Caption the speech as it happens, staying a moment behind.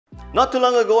Not too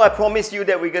long ago, I promised you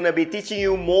that we're going to be teaching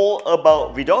you more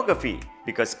about videography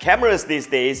because cameras these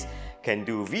days can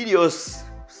do videos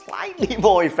slightly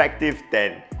more effective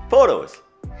than photos.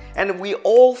 And we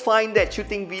all find that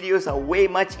shooting videos are way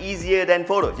much easier than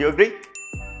photos. You agree?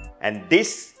 And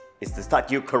this is to start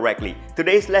you correctly.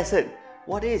 Today's lesson,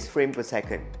 what is frame per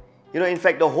second? In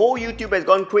fact, the whole YouTube has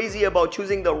gone crazy about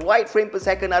choosing the right frame per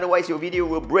second, otherwise your video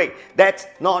will break. That's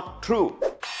not true.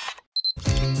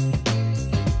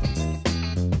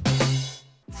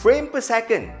 Frame per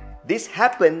second. This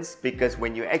happens because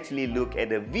when you actually look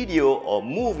at a video or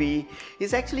movie,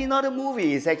 it's actually not a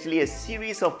movie, it's actually a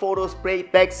series of photos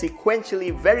played back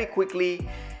sequentially very quickly,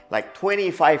 like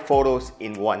 25 photos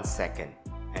in 1 second.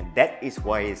 And that is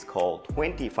why it's called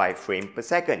 25 frames per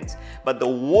second. But the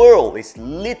world is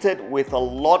littered with a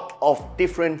lot of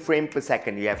different frames per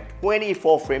second. You have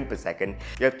 24 frames per second,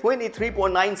 you have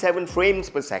 23.97 frames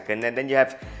per second, and then you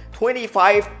have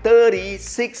 25, 30,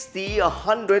 60,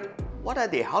 100. What are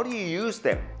they? How do you use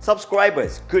them?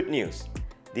 Subscribers, good news.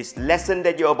 This lesson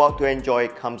that you're about to enjoy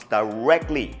comes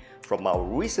directly from our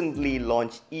recently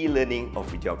launched e-learning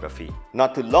of videography.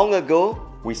 Not too long ago,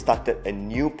 we started a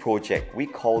new project. We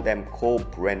call them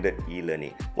co-branded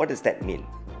e-learning. What does that mean?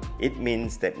 It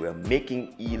means that we're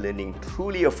making e-learning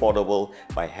truly affordable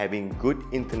by having good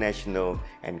international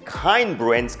and kind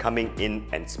brands coming in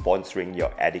and sponsoring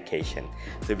your education.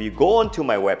 So if you go onto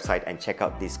my website and check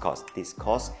out this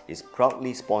course is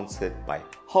proudly sponsored by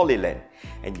Holyland,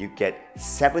 and you get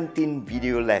 17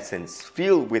 video lessons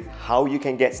filled with how you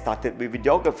can get started with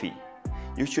videography.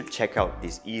 You should check out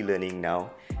this e-learning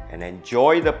now and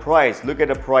enjoy the price. Look at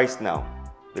the price now.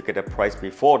 Look at the price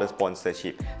before the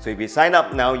sponsorship. So if you sign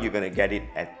up now, you're going to get it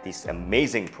at this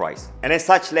amazing price. And as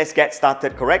such, let's get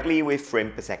started correctly with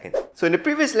frame per second. So in the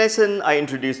previous lesson, I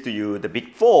introduced to you the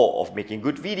big four of making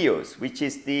good videos, which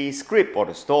is the script or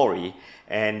the story,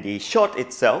 and the shot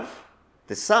itself,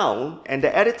 the sound, and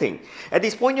the editing. At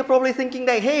this point, you're probably thinking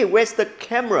that, hey, where's the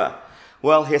camera?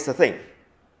 Well, here's the thing.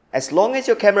 As long as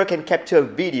your camera can capture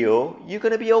video, you're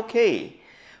going to be okay.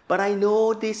 But I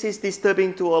know this is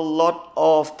disturbing to a lot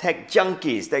of tech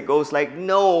junkies that goes like,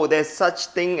 no, there's such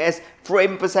thing as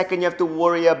frame per second you have to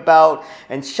worry about,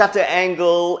 and shutter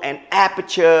angle, and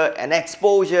aperture, and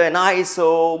exposure, and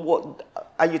ISO. What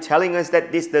are you telling us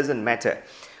that this doesn't matter?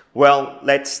 Well,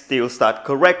 let's still start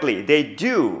correctly. They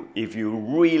do if you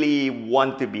really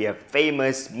want to be a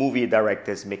famous movie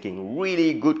director making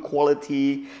really good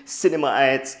quality cinema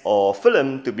ads or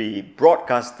film to be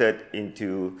broadcasted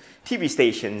into TV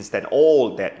stations, then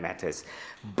all that matters.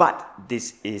 But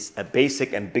this is a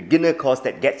basic and beginner course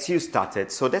that gets you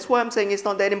started, so that's why I'm saying it's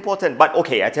not that important. But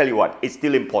okay, I tell you what, it's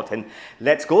still important.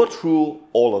 Let's go through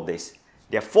all of this.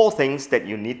 There are 4 things that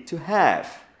you need to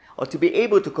have or to be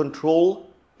able to control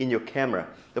in your camera.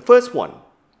 The first one,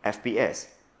 FPS,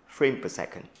 frame per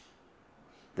second.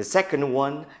 The second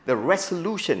one, the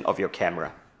resolution of your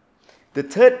camera. The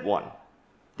third one,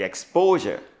 the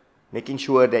exposure, making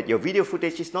sure that your video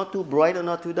footage is not too bright or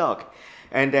not too dark.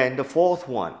 And then the fourth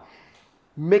one,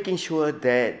 making sure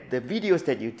that the videos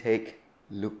that you take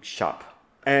look sharp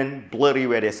and blurry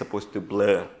where they're supposed to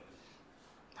blur.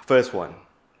 First one,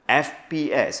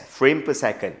 FPS, frame per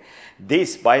second.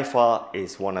 This by far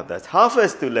is one of the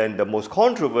toughest to learn, the most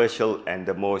controversial and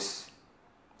the most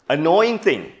annoying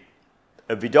thing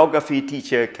a videography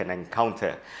teacher can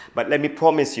encounter. But let me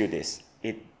promise you this,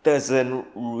 it doesn't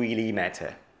really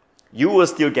matter. You will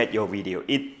still get your video.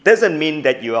 It doesn't mean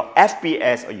that your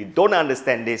FPS or you don't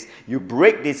understand this, you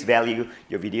break this value,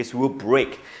 your videos will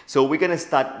break. So we're going to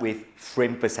start with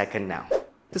frame per second now.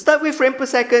 To start with frame per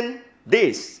second,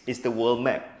 this is the world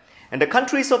map. And the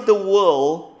countries of the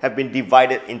world have been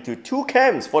divided into 2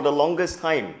 camps for the longest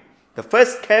time. The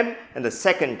first camp and the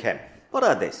second camp. What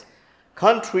are these?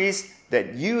 Countries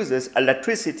that uses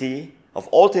electricity of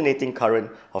alternating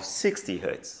current of 60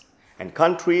 Hz. And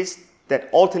countries that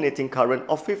alternating current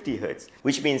of 50 Hz.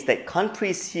 Which means that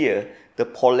countries here, the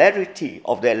polarity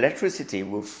of the electricity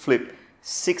will flip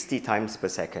 60 times per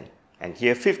second. And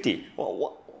here 50.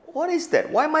 What is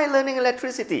that? Why am I learning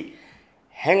electricity?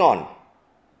 Hang on.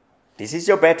 This is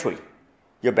your battery.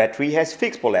 Your battery has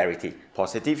fixed polarity,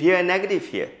 positive here and negative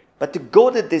here. But to go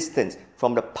the distance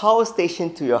from the power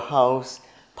station to your house,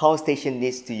 power station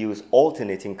needs to use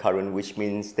alternating current, which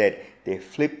means that they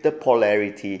flip the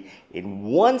polarity in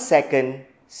 1 second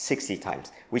 60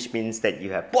 times, which means that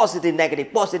you have positive,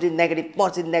 negative, positive, negative,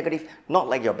 positive, negative, not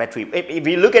like your battery. If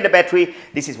you look at the battery,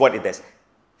 this is what it does.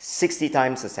 60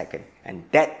 times a second. And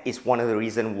that is one of the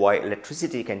reasons why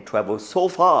electricity can travel so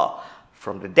far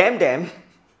from the dam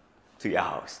to your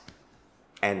house.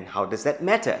 And how does that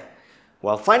matter?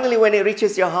 Well, finally, when it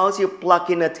reaches your house, you plug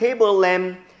in a table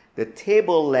lamp. The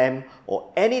table lamp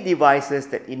or any devices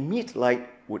that emit light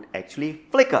would actually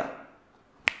flicker.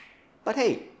 But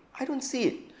hey, I don't see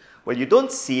it. Well, you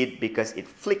don't see it because it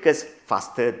flickers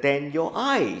faster than your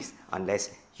eyes,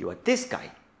 unless you are this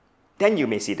guy. Then you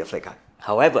may see the flicker.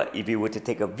 However, if you were to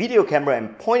take a video camera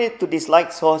and point it to this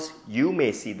light source, you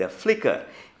may see the flicker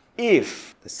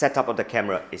if the setup of the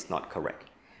camera is not correct.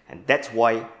 And that's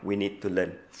why we need to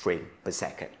learn frame per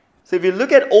second. So if you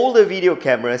look at older video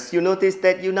cameras, you notice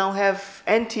that you now have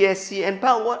NTSC and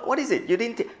PAL. What is it? You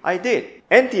didn't? I did.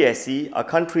 NTSC are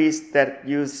countries that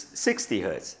use 60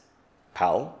 Hz.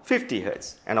 PAL, 50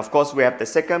 Hz. And of course, we have the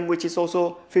second, which is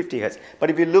also 50 Hz. But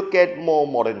if you look at more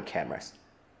modern cameras,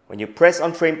 when you press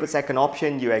on frame per second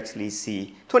option, you actually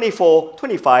see 24,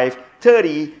 25,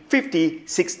 30, 50,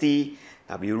 60.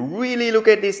 Now, if you really look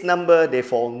at this number, they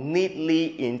fall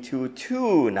neatly into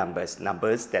two numbers.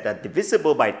 Numbers that are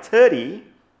divisible by 30,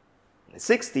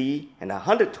 60, and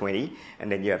 120.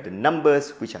 And then you have the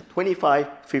numbers which are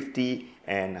 25, 50,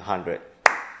 and 100.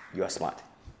 You are smart.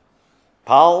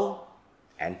 PAL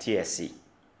and TSC.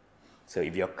 So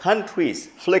if your countries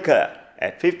flicker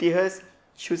at 50 Hz,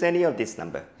 choose any of this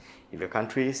number. If your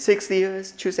country is 60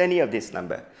 Hz, choose any of this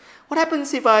number. What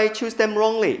happens if I choose them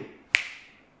wrongly?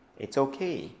 It's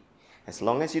okay. As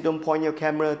long as you don't point your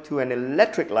camera to an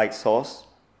electric light source,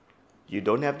 you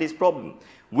don't have this problem.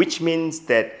 Which means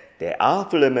that there are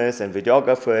filmmakers and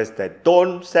videographers that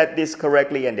don't set this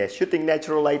correctly and they're shooting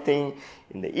natural lighting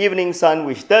in the evening sun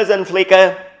which doesn't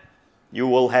flicker. You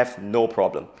will have no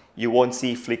problem. You won't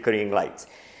see flickering lights.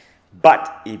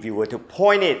 But if you were to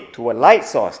point it to a light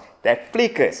source that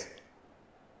flickers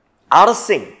out of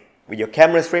sync with your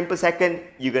camera's frame per second,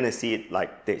 you're going to see it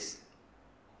like this.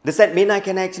 Does that mean I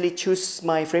can actually choose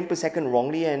my frame per second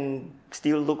wrongly and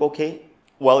still look okay?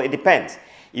 Well, it depends.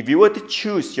 If you were to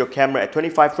choose your camera at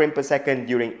 25 frames per second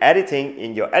during editing,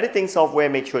 in your editing software,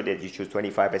 make sure that you choose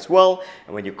 25 as well.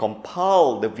 And when you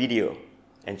compile the video,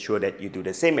 ensure that you do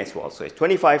the same as well. So it's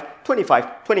 25,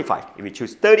 25, 25. If you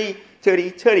choose 30, 30,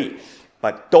 30.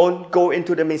 But don't go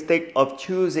into the mistake of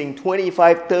choosing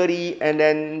 25, 30, and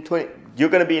then 20. You're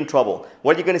going to be in trouble.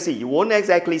 What you're going to see, you won't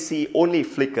exactly see only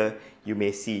flicker. You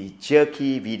may see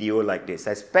jerky video like this,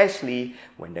 especially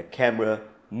when the camera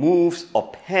moves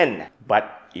or pan.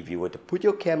 But if you were to put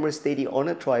your camera steady on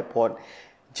a tripod,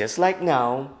 just like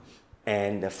now,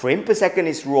 and the frame per second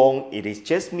is wrong, it is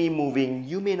just me moving,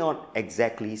 you may not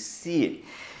exactly see it.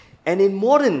 And in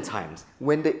modern times,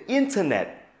 when the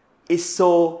internet is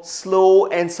so slow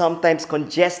and sometimes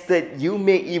congested, you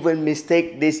may even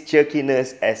mistake this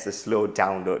jerkiness as a slow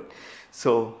download.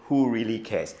 So who really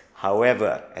cares?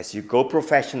 However, as you go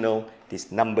professional,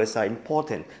 these numbers are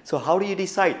important. So how do you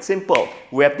decide? Simple.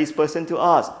 We have this person to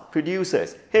ask.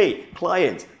 Producers, hey,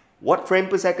 clients, what frame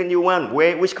per second you want?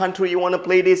 Which country you want to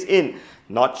play this in?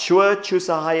 Not sure? Choose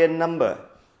a higher number.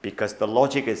 Because the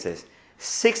logic is this.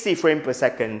 60 frames per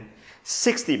second,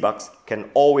 60 bucks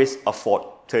can always afford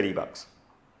 30 bucks.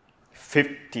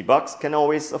 50 bucks can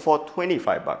always afford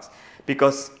 25 bucks.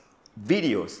 Because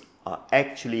videos are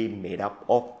actually made up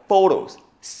of photos.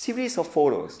 Series of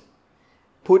photos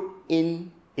put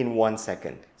in 1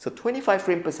 second. So 25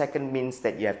 frames per second means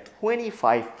that you have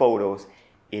 25 photos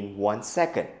in 1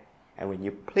 second. And when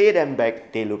you play them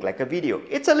back, they look like a video.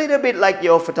 It's a little bit like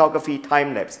your photography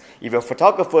time-lapse. If you're a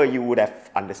photographer, you would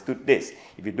have understood this.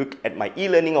 If you look at my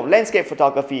e-learning of landscape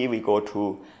photography, we go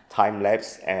through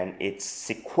time-lapse and it's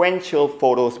sequential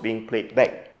photos being played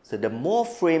back. So the more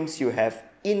frames you have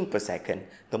in per second,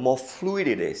 the more fluid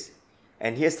it is.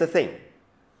 And here's the thing.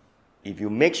 If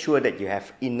you make sure that you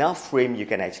have enough frame, you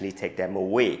can actually take them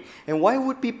away. And why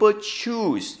would people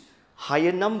choose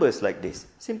higher numbers like this?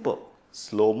 Simple.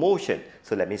 Slow motion.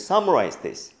 So let me summarize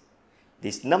this.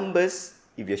 These numbers,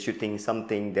 if you're shooting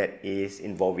something that is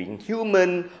involving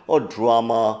human or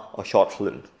drama or short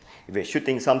film. If you're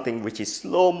shooting something which is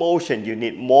slow motion, you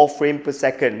need more frames per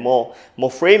second, more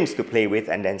frames to play with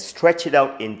and then stretch it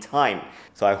out in time.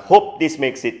 So I hope this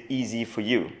makes it easy for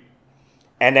you.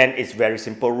 And then it's very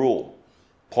simple rule.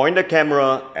 Point the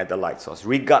camera at the light source.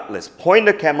 Regardless, point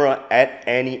the camera at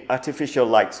any artificial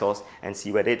light source and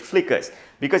see whether it flickers.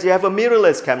 Because you have a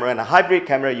mirrorless camera and a hybrid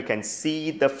camera, you can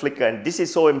see the flicker. And this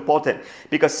is so important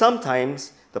because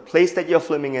sometimes the place that you're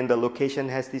filming in, the location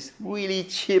has this really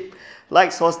cheap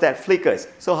light source that flickers.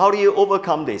 So how do you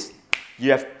overcome this?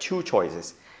 You have two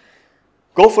choices.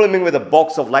 Go filming with a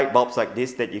box of light bulbs like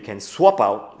this that you can swap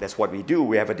out. That's what we do.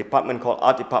 We have a department called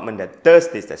art department that does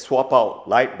this, that swap out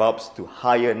light bulbs to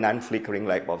higher non-flickering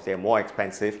light bulbs. They're more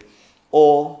expensive.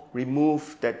 Or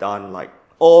remove that darn light.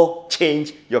 Or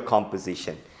change your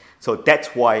composition. So that's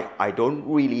why I don't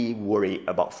really worry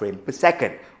about frame per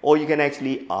second. Or you can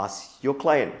actually ask your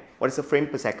client, what is a frame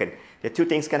per second? There are two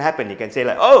things can happen. You can say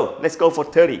like, oh, let's go for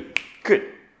 30.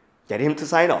 Good. Get him to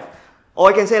sign off. Or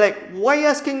I can say like, why are you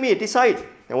asking me? Decide.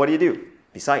 And what do?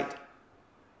 Decide.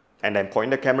 And then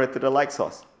point the camera to the light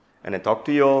source. And then talk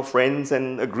to your friends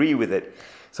and agree with it.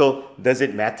 So does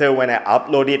it matter when I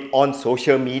upload it on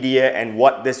social media and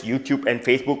what does YouTube and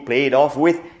Facebook play it off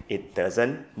with? It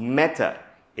doesn't matter.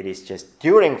 It is just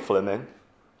during filming,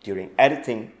 during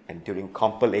editing, and during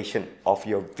compilation of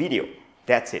your video.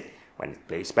 That's it. When it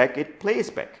plays back, it plays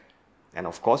back. And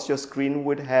of course, your screen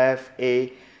would have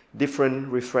a different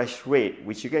refresh rate,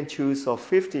 which you can choose of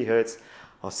 50 Hz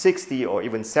or 60 or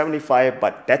even 75,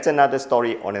 but that's another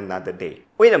story on another day.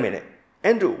 Wait a minute.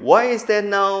 Andrew, why is there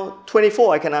now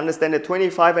 24? I can understand the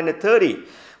 25 and the 30.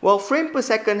 Well, frame per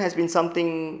second has been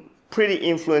something pretty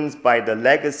influenced by the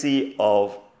legacy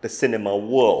of the cinema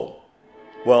world.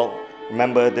 Well,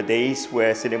 remember the days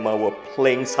where cinema were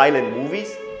playing silent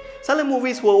movies? Silent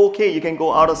movies were okay, you can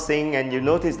go out of sync and you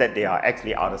notice that they are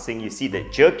actually out of sync, you see the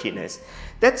jerkiness.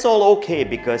 That's all okay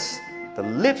because the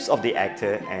lips of the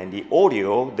actor and the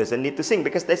audio doesn't need to sync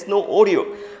because there's no audio.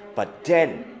 But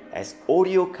then, as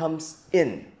audio comes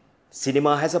in,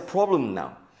 cinema has a problem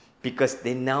now because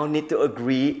they now need to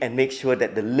agree and make sure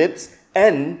that the lips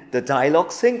and the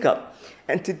dialogue sync up.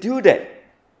 And to do that,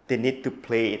 they need to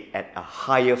play it at a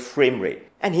higher frame rate.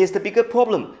 And here's the bigger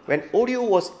problem. When audio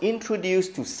was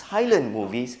introduced to silent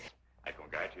movies, I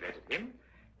congratulated him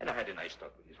and I had a nice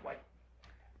talk with his wife.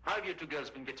 How have you two girls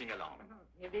been getting along?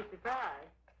 You'd be surprised.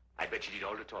 I bet you did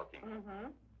all the talking.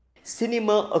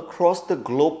 cinema across the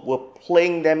globe were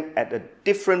playing them at a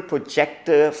different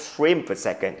projector frame per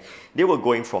second. They were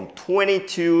going from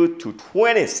 22 to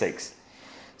 26.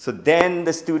 So then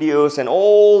the studios and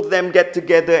all of them get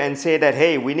together and say that,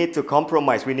 hey, we need to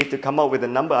compromise. We need to come up with a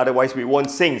number, otherwise we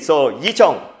won't sing. So, Yi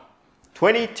Chong,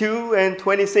 22 and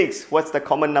 26, what's the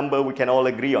common number we can all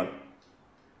agree on?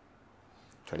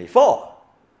 24.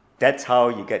 That's how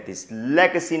you get this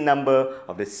legacy number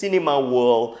of the cinema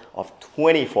world of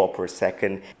 24 per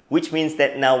second, which means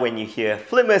that now when you hear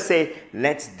filmmakers say,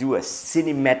 let's do a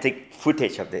cinematic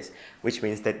footage of this, which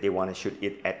means that they want to shoot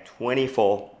it at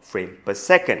 24 frames per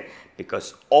second,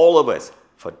 because all of us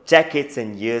for decades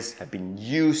and years have been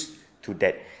used to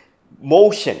that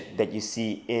motion that you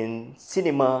see in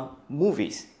cinema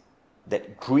movies,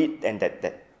 that grit and that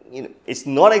you know, it's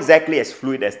not exactly as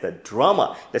fluid as the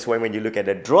drama. That's why when you look at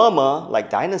a drama like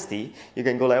Dynasty, you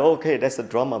can go like, oh, okay, that's a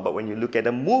drama. But when you look at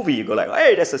a movie, you go like,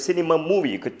 hey, that's a cinema movie.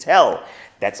 You could tell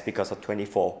that's because of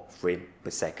 24 frames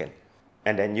per second.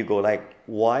 And then you go like,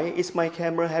 why is my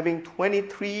camera having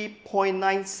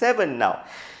 23.97 now?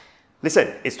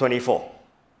 Listen, it's 24.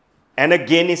 And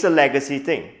again, it's a legacy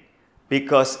thing.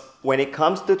 Because when it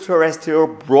comes to terrestrial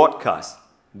broadcast,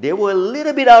 they were a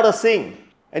little bit out of sync.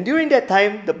 And during that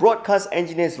time, the broadcast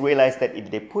engineers realized that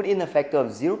if they put in a factor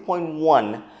of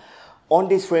 0.1 on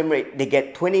this frame rate, they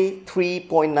get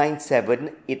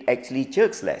 23.97, it actually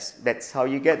jerks less. That's how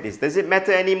you get this. Does it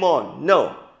matter anymore?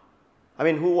 No. I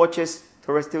mean, who watches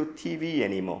terrestrial TV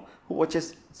anymore? Who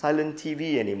watches silent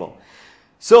TV anymore?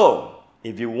 So,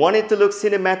 if you want it to look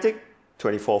cinematic,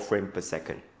 24 frames per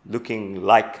second, looking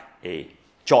like a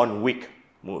John Wick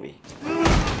movie.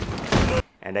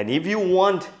 And then if you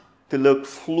want to look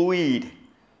fluid,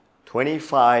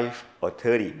 25 or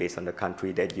 30 based on the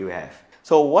country that you have.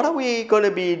 So what are we going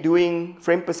to be doing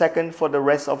frame per second for the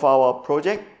rest of our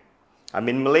project? I'm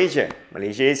in Malaysia.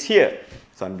 Malaysia is here.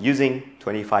 So I'm using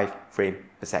 25 frames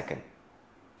per second.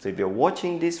 So if you're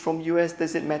watching this from US,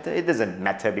 does it matter? It doesn't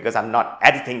matter because I'm not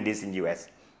editing this in US.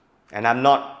 And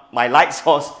my light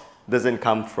source doesn't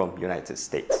come from United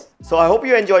States. So I hope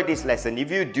you enjoyed this lesson.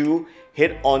 If you do,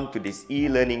 head on to this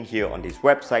e-learning here on this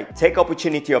website. Take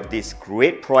opportunity of this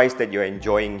great price that you're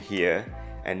enjoying here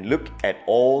and look at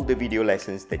all the video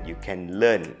lessons that you can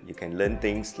learn. You can learn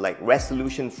things like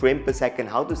resolution, frame per second,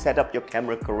 how to set up your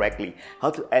camera correctly,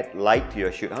 how to add light to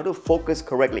your shoot, how to focus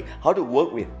correctly, how to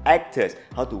work with actors,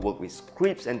 how to work with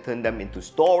scripts and turn them into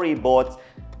storyboards,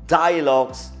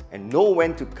 dialogues, and know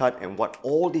when to cut and what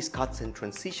all these cuts and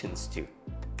transitions do.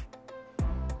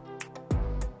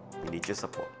 We need your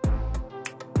support.